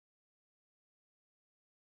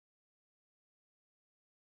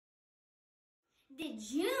Did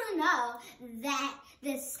you know that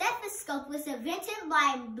the stethoscope was invented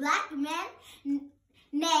by a black man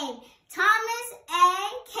named Thomas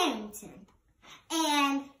A. Carrington?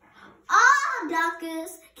 And all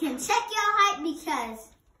doctors can check your height because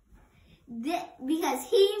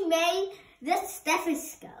he made the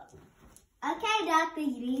stethoscope. Okay, doctor,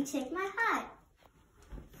 you need to check my height.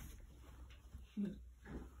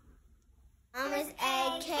 Thomas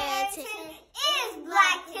A. Carrington is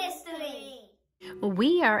Black History.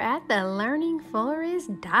 We are at the Learning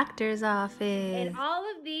Forest doctor's office. And all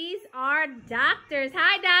of these are doctors.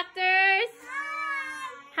 Hi, doctors.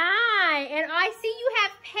 Hi. And I see you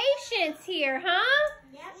have patients here, huh?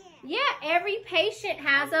 Yep. Yeah, every patient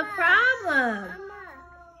has a problem.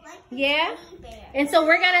 Yeah? And so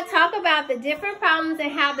we're going to talk about the different problems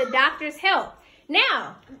and how the doctors help.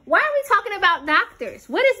 Now, why are we talking about doctors?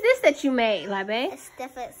 What is this that you made, Labe? A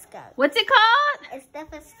stethoscope. What's it called? A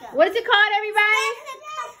stethoscope. What is it called, everybody?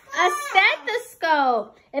 A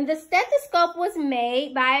stethoscope. And the stethoscope was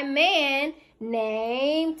made by a man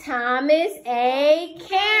named Thomas A.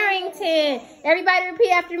 Carrington. Everybody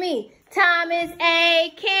repeat after me. Thomas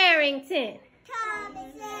A. Carrington.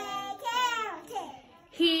 Thomas A. Carrington.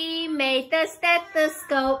 He made the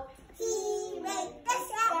stethoscope. He made the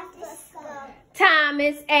stethoscope.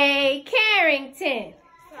 Thomas A. Carrington.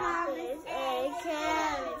 Thomas A.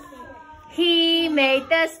 Carrington. He made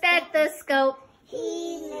the stethoscope.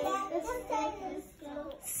 He made the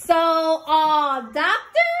stethoscope. So all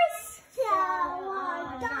doctors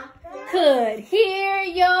could hear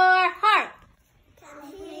your heart.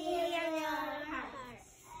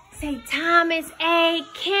 Say Thomas A.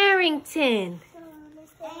 Carrington.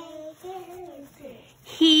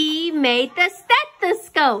 He made the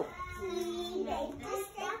stethoscope.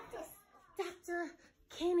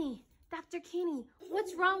 Dr. Kenny,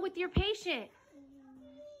 what's wrong with your patient?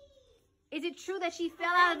 Is it true that she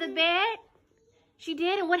fell out of the bed? She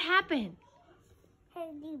did, and what happened?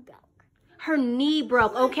 Her knee broke. Her knee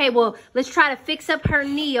broke. Okay, well, let's try to fix up her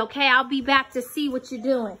knee, okay? I'll be back to see what you're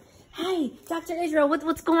doing. Hey, Dr. Israel,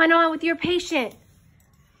 what's going on with your patient?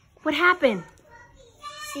 What happened?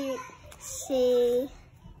 She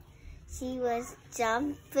was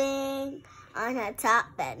jumping on her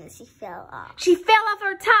top bed and she fell off. She fell off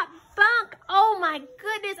her top bunk. Oh my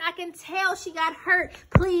goodness, I can tell she got hurt.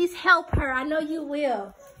 Please help her. I know you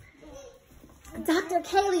will. Dr.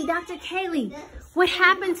 Kaylee, what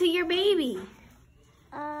happened to your baby?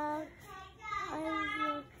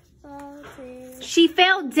 She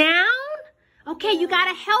fell down? Okay, you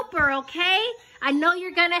gotta help her, okay? I know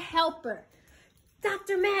you're gonna help her.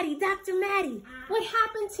 Dr. Maddie, what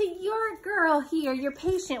happened to your girl here, your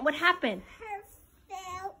patient? What happened? Her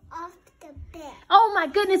fell off the bed. Oh my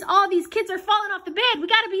goodness, all these kids are falling off the bed. We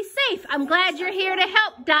gotta be safe. I'm glad you're here to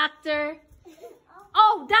help, doctor.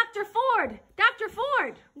 Oh, Dr. Ford,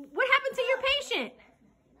 what happened to your patient?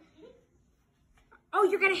 Oh,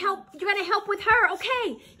 you're gonna help with her.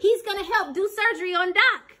 Okay, he's gonna help do surgery on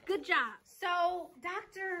Doc. Good job. So,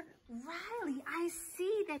 Dr. Riley, I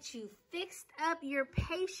see that you fixed up your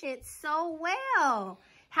patient so well.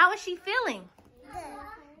 How is she feeling?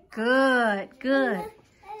 Good.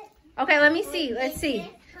 Okay, let's see.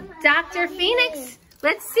 Dr. Phoenix,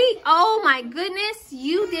 let's see. Oh my goodness,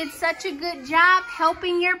 you did such a good job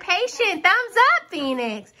helping your patient. Thumbs up,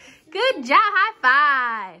 Phoenix. Good job, high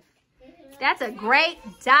five. That's a great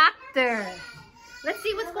doctor. Let's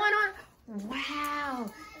see what's going on. Wow.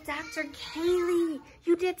 Dr. Kaylee,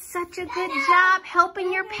 you did such a good job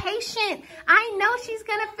helping your patient. I know she's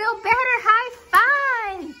going to feel better. High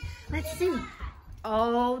five. Let's see.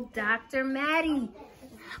 Oh, Dr. Maddie.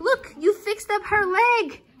 Look, you fixed up her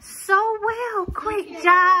leg so well. Great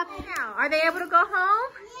job. Now, are they able to go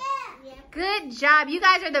home? Yeah. Good job. You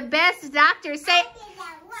guys are the best doctors. Say,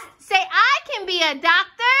 I can be a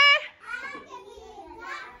doctor.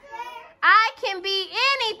 I can be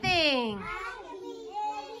anything.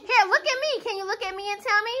 Here, look at me. Can you look at me and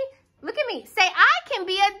tell me? Look at me. Say, I can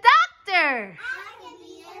be a doctor.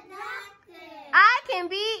 I can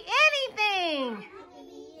be anything.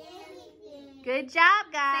 Good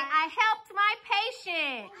job, guys. Say, I helped my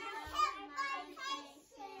patient.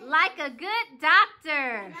 Like a good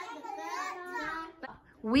doctor.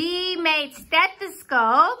 We made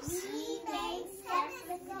stethoscopes.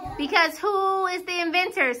 Because who is the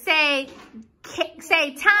inventor? Say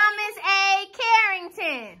Thomas A.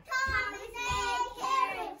 Carrington. Thomas A.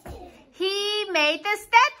 Carrington. He made the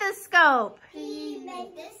stethoscope. He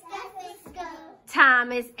made the stethoscope.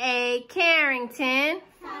 Thomas A. Carrington.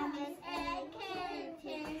 Thomas A.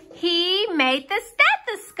 Carrington. He made the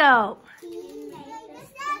stethoscope. He made the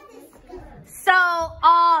stethoscope. So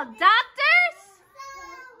all doctors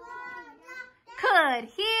Good.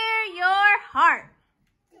 Hear your heart.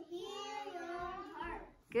 Hear your heart.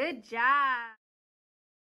 Good job.